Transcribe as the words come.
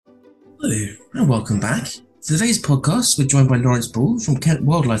Hello, and welcome back. For today's podcast, we're joined by Lawrence Ball from Kent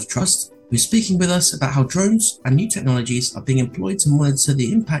Wildlife Trust, who's speaking with us about how drones and new technologies are being employed to monitor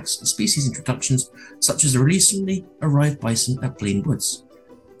the impacts of species introductions, such as the recently arrived bison at Blean Woods.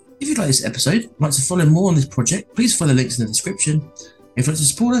 If you'd like this episode and like to follow more on this project, please follow the links in the description. If you'd like to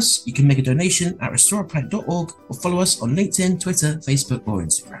support us, you can make a donation at restoreourplanet.org or follow us on LinkedIn, Twitter, Facebook, or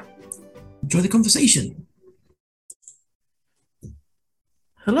Instagram. Enjoy the conversation.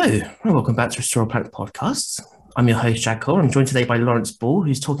 Hello, and welcome back to Restore Our Planet Podcasts. I'm your host, Jack Cole. I'm joined today by Lawrence Ball,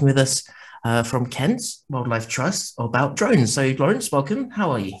 who's talking with us from Kent Wildlife Trust about drones. So, Lawrence, welcome.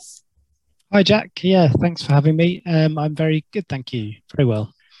 How are you? Hi, Jack. Yeah, thanks for having me. I'm very good, thank you. Very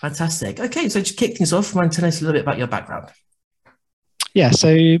well. Fantastic. Okay, so to kick things off, mind telling us a little bit about your background? Yeah,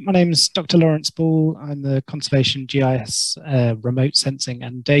 so my name's Dr. Lawrence Ball. I'm the Conservation GIS Remote Sensing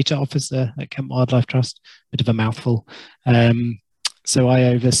and Data Officer at Kent Wildlife Trust. Bit of a mouthful. So I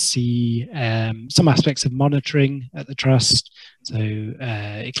oversee some aspects of monitoring at the Trust, so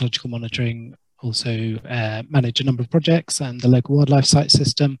ecological monitoring, also manage a number of projects and the local wildlife site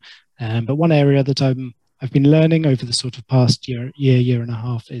system. But one area that I've been learning over the sort of past year and a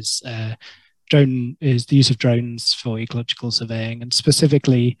half is the use of drones for ecological surveying, and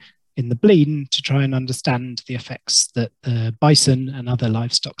specifically in the Blean to try and understand the effects that the bison and other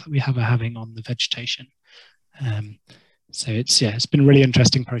livestock that we have are having on the vegetation. So it's been a really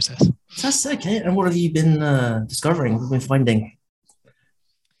interesting process. That's okay. And what have you been discovering? What have you been finding?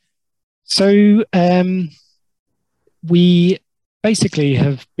 So we basically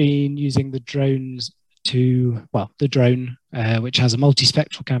have been using the drones the drone, which has a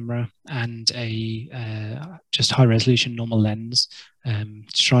multispectral camera and a just high resolution normal lens, to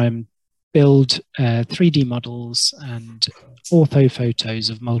try and build 3D models and ortho photos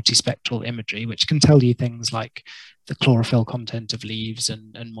of multispectral imagery, which can tell you things like the chlorophyll content of leaves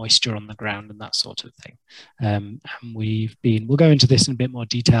and moisture on the ground and that sort of thing. And we'll go into this in a bit more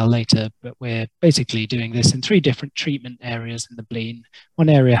detail later, but we're basically doing this in 3 different treatment areas in the Blean. One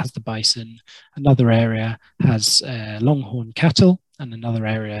area has the bison, another area has longhorn cattle, and another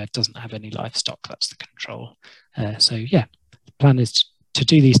area doesn't have any livestock. That's the control. The plan is to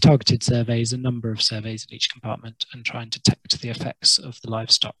do these targeted surveys, a number of surveys in each compartment, and try and detect the effects of the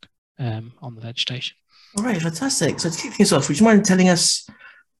livestock on the vegetation. All right, fantastic. So to kick things off, would you mind telling us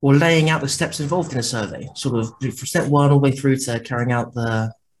or laying out the steps involved in a survey, sort of from step 1 all the way through to carrying out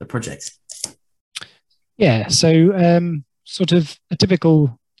the project? Yeah, so sort of a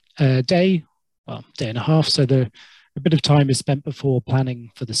typical day and a half. So a bit of time is spent before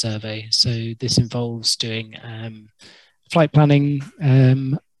planning for the survey. So this involves doing flight planning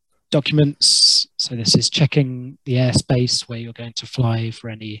documents. So this is checking the airspace where you're going to fly for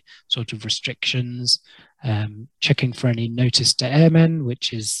any sort of restrictions, checking for any notice to airmen,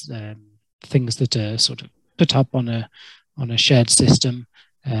 which is things that are sort of put up on a shared system.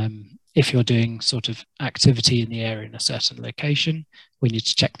 If you're doing sort of activity in the area in a certain location, we need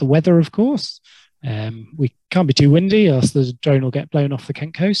to check the weather, of course. We can't be too windy, else the drone will get blown off the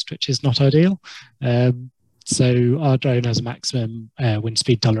Kent coast, which is not ideal. So our drone has a maximum wind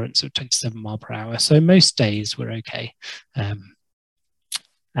speed tolerance of 27 miles per hour. So most days we're okay.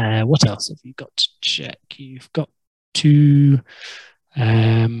 What else have you got to check? You've got to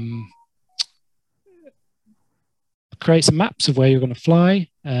create some maps of where you're going to fly.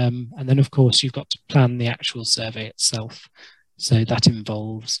 And then, of course, you've got to plan the actual survey itself. So that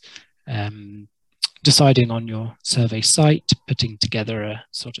involves deciding on your survey site, putting together a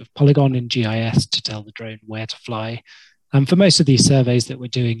sort of polygon in GIS to tell the drone where to fly. And for most of these surveys that we're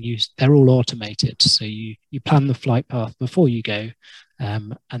doing, they're all automated. So you plan the flight path before you go,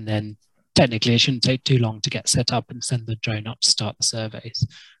 and then technically it shouldn't take too long to get set up and send the drone up to start the surveys.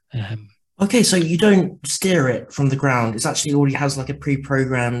 Okay, so you don't steer it from the ground. It actually already has like a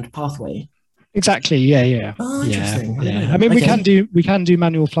pre-programmed pathway. Exactly. Yeah. Oh, interesting. Yeah. I mean, okay. we can do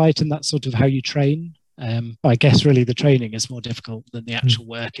manual flight, and that's sort of how you train. But I guess really the training is more difficult than the actual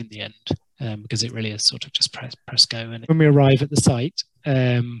work in the end, because it really is sort of just press go. And when we arrive at the site,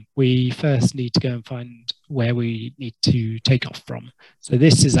 we first need to go and find where we need to take off from. So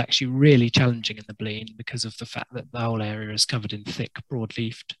this is actually really challenging in the Blean because of the fact that the whole area is covered in thick,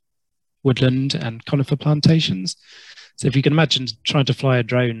 broad-leafed woodland and conifer plantations. So if you can imagine trying to fly a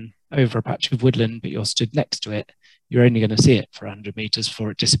drone over a patch of woodland, but you're stood next to it, you're only going to see it for 100 meters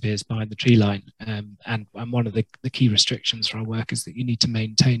before it disappears behind the tree line. And one of the key restrictions for our work is that you need to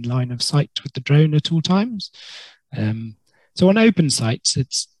maintain line of sight with the drone at all times. So on open sites,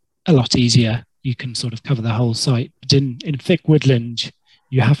 it's a lot easier. You can sort of cover the whole site. But in thick woodland,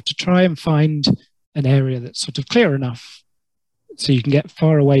 you have to try and find an area that's sort of clear enough so you can get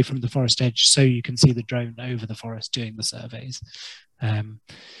far away from the forest edge, so you can see the drone over the forest doing the surveys. And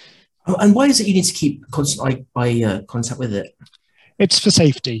why is it you need to keep constant eye contact with it? It's for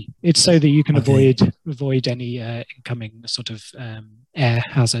safety. It's so that you can Okay. avoid any incoming sort of air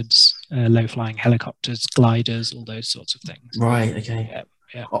hazards, low-flying helicopters, gliders, all those sorts of things. Right. Okay. Yeah,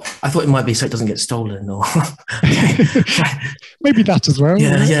 yeah. Oh, I thought it might be so it doesn't get stolen, or Maybe that as well.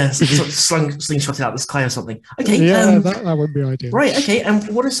 yeah, right? yeah, sort of slingshot it out the sky or something. Okay. Yeah, that wouldn't be ideal. Right. Okay. And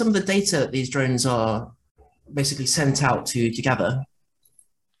what are some of the data that these drones are basically sent out to gather?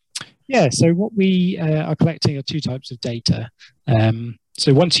 Yeah, so what we are collecting are two types of data.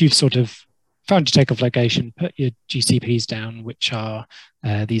 So once you've sort of found your takeoff location, put your GCPs down, which are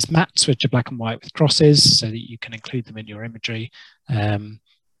these mats, which are black and white with crosses, so that you can include them in your imagery. That's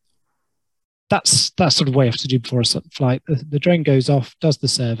sort of what you have to do before a flight. The drone goes off, does the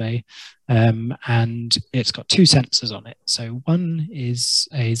survey, and it's got two sensors on it. So one is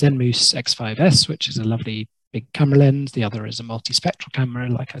a Zenmuse X5S, which is a lovely big camera lens. The other is a multispectral camera,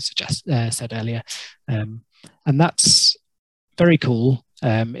 like I said earlier. And that's very cool.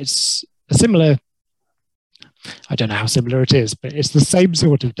 It's a similar, I don't know how similar it is, but it's the same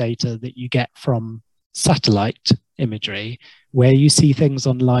sort of data that you get from satellite imagery, where you see things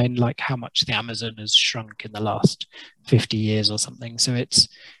online like how much the Amazon has shrunk in the last 50 years or something. So it's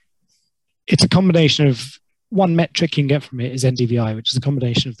a combination of, one metric you can get from it is NDVI, which is a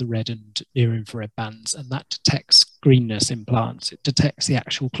combination of the red and near infrared bands, and that detects greenness in plants. It detects the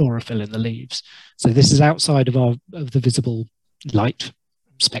actual chlorophyll in the leaves. So this is outside of the visible light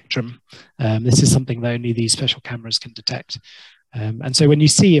spectrum. This is something that only these special cameras can detect. And so when you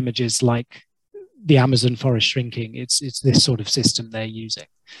see images like the Amazon forest shrinking, it's this sort of system they're using.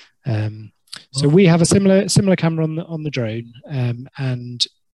 So we have a similar camera on the drone, and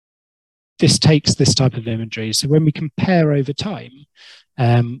this takes this type of imagery. So when we compare over time,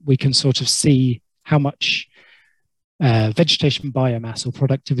 we can sort of see how much vegetation biomass or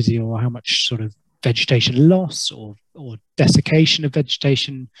productivity, or how much sort of vegetation loss or desiccation of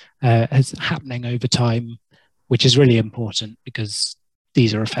vegetation is happening over time, which is really important because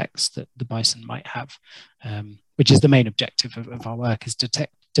these are effects that the bison might have, which is the main objective of our work, is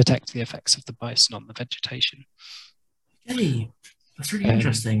detect the effects of the bison on the vegetation. Okay. That's really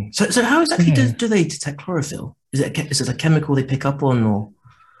interesting. So how exactly do they detect chlorophyll? Is it a chemical they pick up on, or?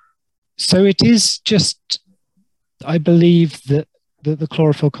 So it is just, I believe that the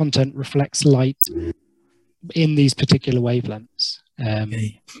chlorophyll content reflects light in these particular wavelengths.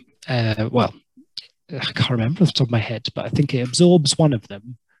 Well, I can't remember off the top of my head, but I think it absorbs one of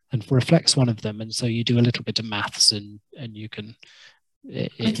them and reflects one of them. And so you do a little bit of maths and you can,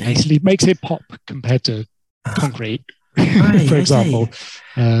 it basically makes it pop compared to concrete. Right, for example.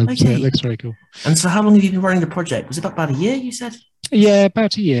 So it looks very cool. And so how long have you been running the project? Was it about a year, you said? Yeah,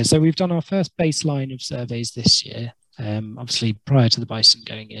 about a year. So we've done our first baseline of surveys this year, obviously prior to the bison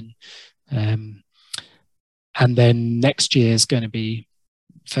going in. And then next year is going to be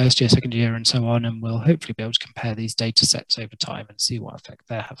first year, second year, and so on. And we'll hopefully be able to compare these data sets over time and see what effect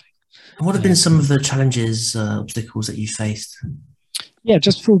they're having. And what have been some of the challenges, obstacles that you faced? Yeah,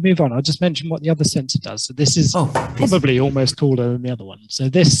 just before we move on, I'll just mention what the other sensor does. So this is probably almost cooler than the other one. So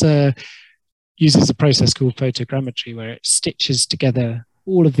this uses a process called photogrammetry, where it stitches together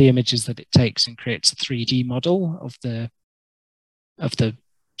all of the images that it takes and creates a 3D model of the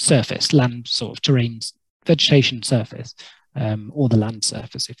surface, land sort of terrain, vegetation surface, or the land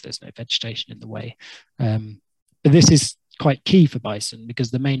surface if there's no vegetation in the way. But this is quite key for bison, because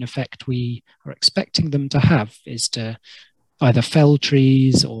the main effect we are expecting them to have is to either fell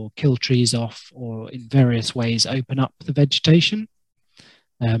trees or kill trees off, or in various ways open up the vegetation.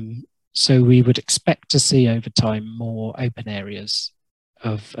 So we would expect to see over time more open areas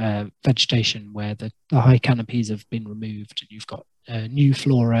of vegetation where the high canopies have been removed, and you've got new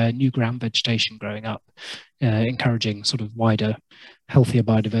flora, new ground vegetation growing up, encouraging sort of wider, healthier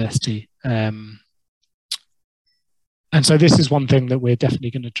biodiversity. And so this is one thing that we're definitely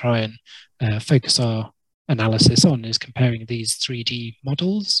going to try and focus our analysis on, is comparing these 3D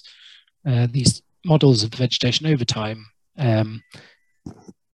models, these models of the vegetation over time.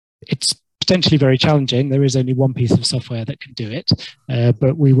 It's potentially very challenging. There is only one piece of software that can do it,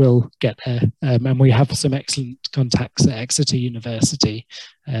 but we will get there. And we have some excellent contacts at Exeter University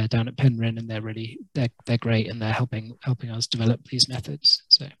down at Penryn, and they're great, and they're helping us develop these methods.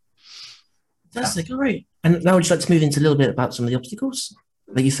 So fantastic. All right. And now would you like to move into a little bit about some of the obstacles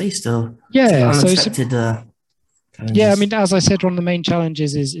that you faced, or unexpected yeah, I mean, as I said, one of the main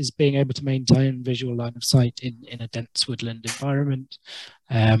challenges is being able to maintain visual line of sight in a dense woodland environment.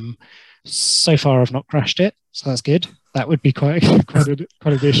 So far, I've not crashed it, so that's good. that would be quite an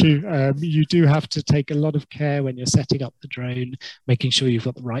issue. You do have to take a lot of care when you're setting up the drone, making sure you've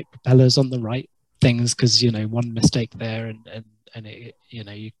got the right propellers on the right things, because one mistake there and it,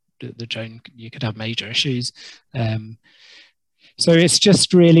 the drone, you could have major issues. So it's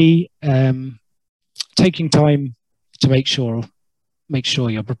just really taking time to make sure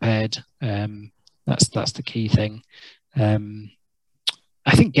you're prepared. That's the key thing.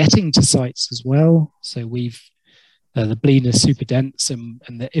 I think getting to sites as well. So we've the Blean is super dense, and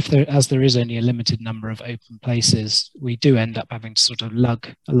as there is only a limited number of open places, we do end up having to sort of lug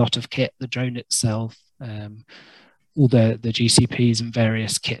a lot of kit, the drone itself, all the GCPs and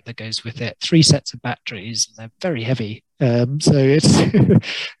various kit that goes with it, 3 sets of batteries, and they're very heavy. So it's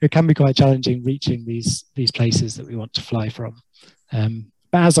it can be quite challenging reaching these places that we want to fly from.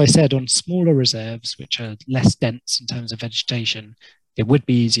 But as I said, on smaller reserves, which are less dense in terms of vegetation, it would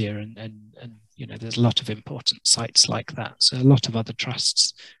be easier, and there's a lot of important sites like that. So a lot of other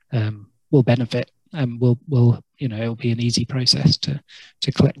trusts will benefit, and will it'll be an easy process to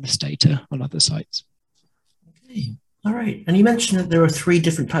collect this data on other sites. Okay, all right. And you mentioned that there are 3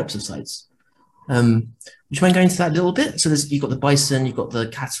 different types of sites. Would you mind going into that a little bit? So you've got the bison, you've got the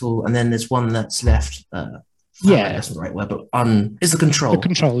cattle, and then there's one that's left. Yeah, that's not the right word, but is the control. The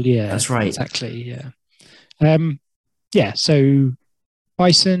control, yeah, that's right. Exactly, yeah. Yeah. So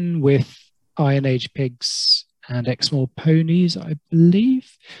bison with Iron Age pigs and Exmoor ponies, I believe,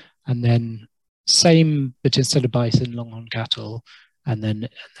 and then same, but instead of bison, Longhorn cattle, and then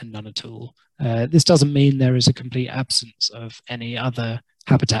none at all. This doesn't mean there is a complete absence of any other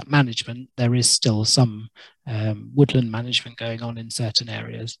habitat management. There is still some woodland management going on in certain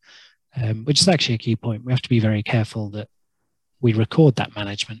areas, which is actually a key point. We have to be very careful that we record that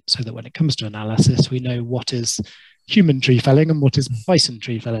management so that when it comes to analysis, we know what is human tree felling and what is bison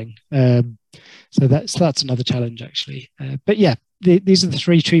tree felling. So that's another challenge, actually. But yeah, these are the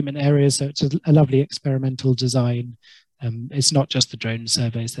 3 treatment areas. So it's a lovely experimental design. It's not just the drone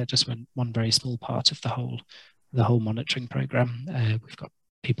surveys; they're just one very small part of the whole monitoring program. We've got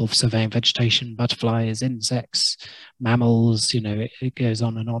people surveying vegetation, butterflies, insects, mammals. It goes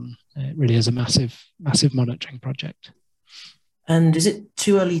on and on. It really is a massive monitoring project. And is it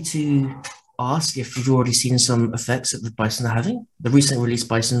too early to ask if you've already seen some effects that the bison are having? The recently released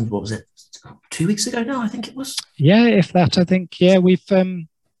bison, what was it, 2 weeks ago now, I think it was? Yeah, if that, I think. Yeah, we've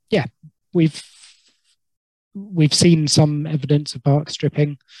seen some evidence of bark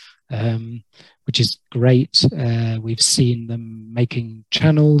stripping, which is great. We've seen them making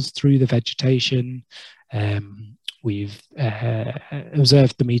channels through the vegetation. We've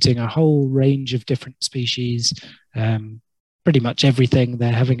observed them eating a whole range of different species. Pretty much everything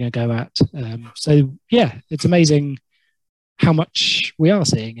they're having a go at. So yeah, it's amazing how much we are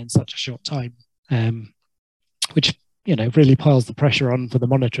seeing in such a short time, which really piles the pressure on for the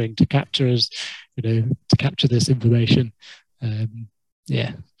monitoring to capture this information.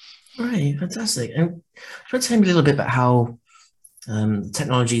 Yeah. Right, fantastic. And try to tell me a little bit about how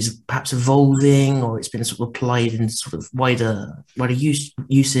technology is perhaps evolving, or it's been sort of applied in sort of wider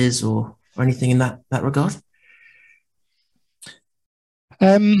uses or anything in that regard.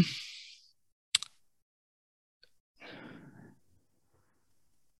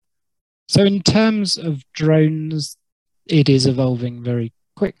 So in terms of drones, it is evolving very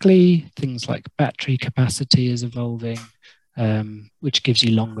quickly. Things like battery capacity is evolving, which gives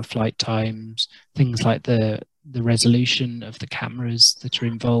you longer flight times. Things like the resolution of the cameras that are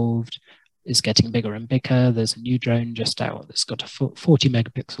involved is getting bigger and bigger. There's a new drone just out that's got a 40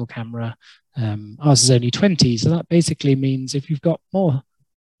 megapixel camera. Ours is only 20, so that basically means if you've got more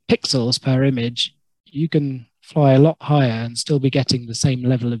pixels per image, you can fly a lot higher and still be getting the same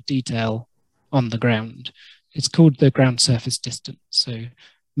level of detail on the ground. It's called the ground surface distance. So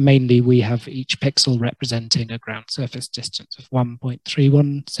mainly we have each pixel representing a ground surface distance of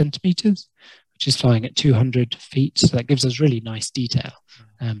 1.31 centimeters, which is flying at 200 feet. So that gives us really nice detail.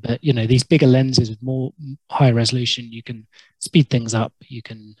 But these bigger lenses with more high resolution, you can speed things up. You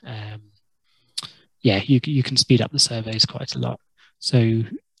can, you can speed up the surveys quite a lot. So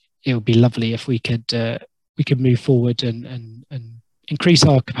it would be lovely if we could move forward and increase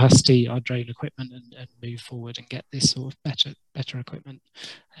our capacity, our drone equipment, and move forward and get this sort of better equipment.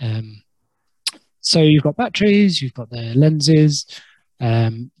 So you've got batteries, you've got the lenses.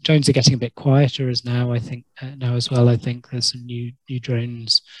 Drones are getting a bit quieter as now. I think now as well. I think there's some new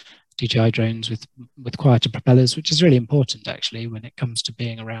drones, DJI drones with quieter propellers, which is really important actually when it comes to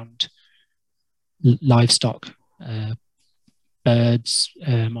being around livestock. Birds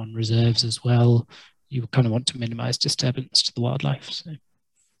on reserves as well. You kind of want to minimize disturbance to the wildlife. So.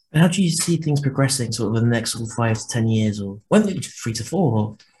 And how do you see things progressing sort of in the next sort of 5 to 10 years, or well, maybe 3 to 4?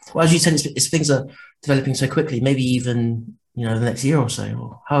 Or, well, as you said, it's things are developing so quickly. Maybe even the next year or so.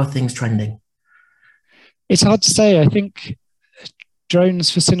 Or how are things trending? It's hard to say. I think drones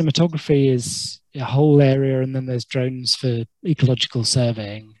for cinematography is a whole area, and then there's drones for ecological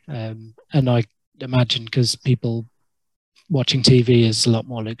surveying. And I imagine because people watching TV is a lot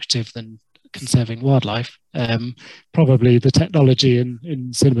more lucrative than conserving wildlife. Probably the technology in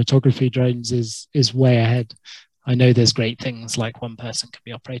cinematography drones is way ahead. I know there's great things like one person could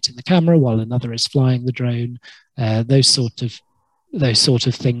be operating the camera while another is flying the drone. Those sort of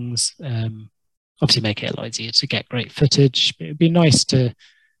things obviously make it a lot easier to get great footage. It'd be nice to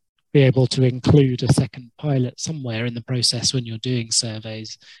be able to include a second pilot somewhere in the process when you're doing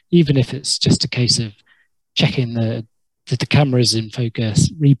surveys, even if it's just a case of checking that the camera is in focus,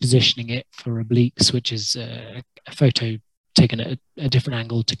 repositioning it for obliques, which is a photo taken at a different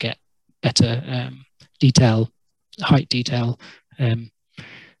angle to get better detail, height detail.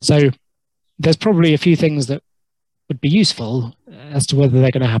 So there's probably a few things that would be useful. As to whether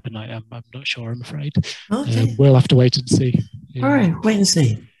they're going to happen, I'm not sure, I'm afraid. Okay. We'll have to wait and see. All right, wait and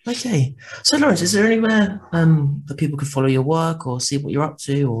see. Okay. So, Lawrence, is there anywhere that people could follow your work or see what you're up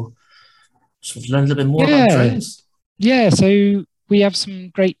to, or sort of learn a little bit more about drones? Yeah, so we have some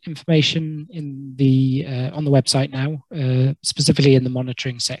great information in the on the website now, specifically in the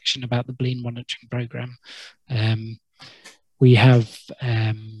monitoring section about the BLEAN monitoring program. We have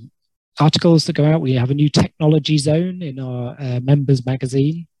articles that go out. We have a new technology zone in our members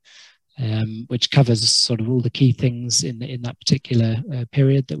magazine, which covers sort of all the key things in that particular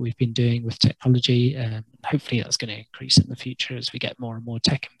period that we've been doing with technology. Hopefully that's going to increase in the future as we get more and more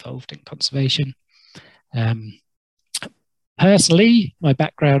tech involved in conservation. Personally, my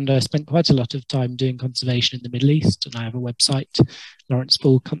background, I spent quite a lot of time doing conservation in the Middle East, and I have a website,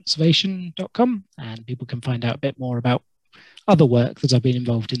 lawrencebullconservation.com, and people can find out a bit more about other work that I've been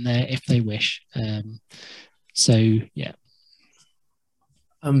involved in there if they wish. So, yeah.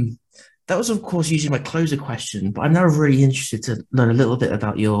 That was, of course, usually my closer question, but I'm now really interested to learn a little bit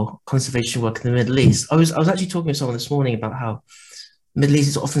about your conservation work in the Middle East. I was actually talking to someone this morning about how Middle East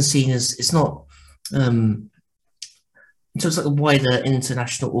is often seen as, it's not, in terms of like a wider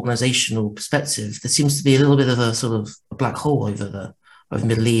international organizational perspective, there seems to be a little bit of a sort of a black hole over the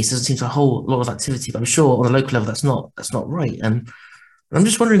Middle East. There doesn't seem to be a whole lot of activity, but I'm sure on a local level that's not right. And I'm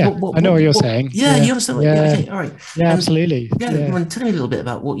just wondering I know what you're saying. Yeah, you understand? Okay, all right. Yeah, absolutely. Yeah, you want to tell me a little bit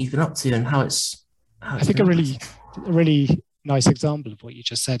about what you've been up to and how it's. I think a really nice example of what you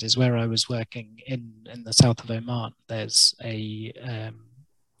just said is where I was working in the south of Oman. There's a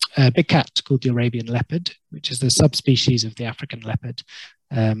big cat called the Arabian leopard, which is the subspecies of the African leopard.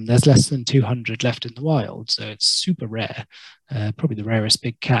 There's less than 200 left in the wild, so it's super rare, probably the rarest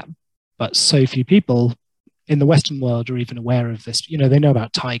big cat. But so few people in the Western world are even aware of this. They know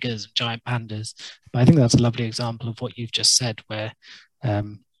about tigers and giant pandas, but I think that's a lovely example of what you've just said, where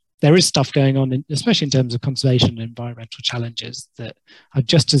there is stuff going on, especially in terms of conservation and environmental challenges, that are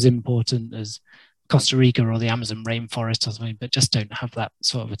just as important as Costa Rica or the Amazon rainforest or something, but just don't have that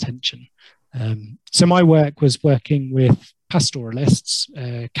sort of attention. So my work was working with pastoralists,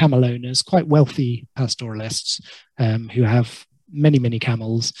 camel owners, quite wealthy pastoralists who have many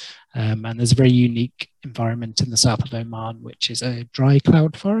camels, and there's a very unique environment in the south of Oman, which is a dry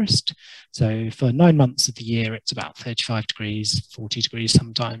cloud forest. So for 9 months of the year, it's about 35 degrees, 40 degrees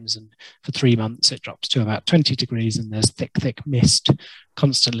sometimes, and for 3 months it drops to about 20 degrees, and there's thick mist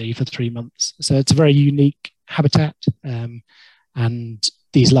constantly for 3 months. So it's a very unique habitat, and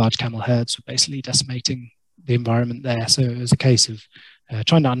these large camel herds were basically decimating the environment there. So it was a case of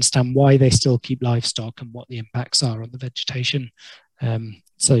trying to understand why they still keep livestock and what the impacts are on the vegetation.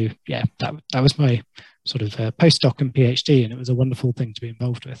 So yeah, that was my sort of postdoc and PhD, and it was a wonderful thing to be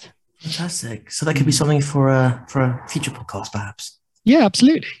involved with. Fantastic. So that could be something for a future podcast, perhaps. Yeah,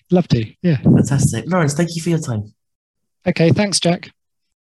 absolutely. Love to. Yeah. Fantastic. Lawrence, thank you for your time. Okay, thanks, Jack.